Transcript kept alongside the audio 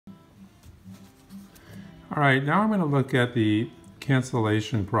All right, now I'm going to look at the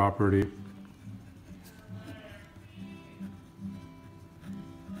cancellation property.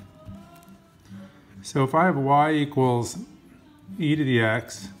 So if I have y equals e to the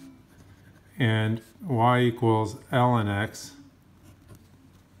x and y equals ln x,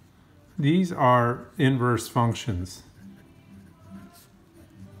 these are inverse functions.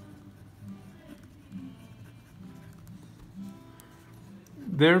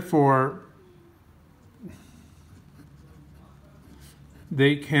 Therefore,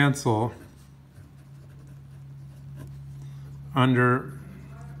 they cancel under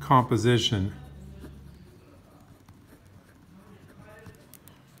composition.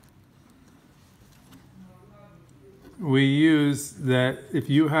 We use that if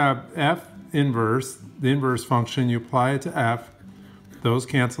you have f inverse, the inverse function, you apply it to f, those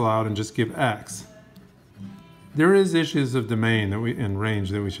cancel out and just give x. There is issues of domain and range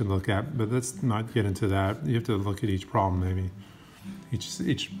that we should look at, but let's not get into that. You have to look at each problem, maybe,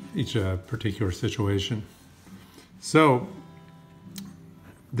 each particular situation. So,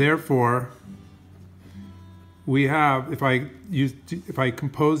 therefore, we have, if I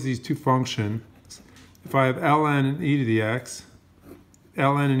compose these two functions, if I have ln and e to the x,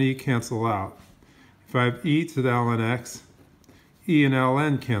 ln and e cancel out. If I have e to the ln x, e and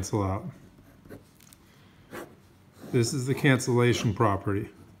ln cancel out. This is the cancellation property.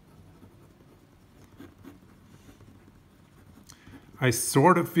 I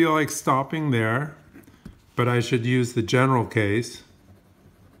sort of feel like stopping there, but I should use the general case.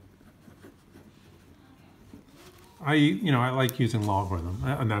 I like using logarithm,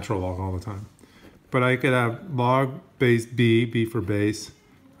 a natural log all the time. But I could have log base b, b for base,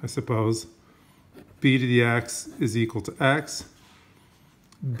 I suppose. B to the x is equal to x.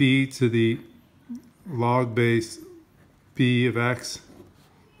 B to the log base b of x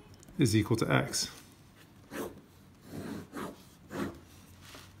is equal to x.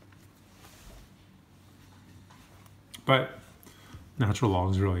 But natural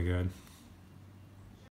log is really good.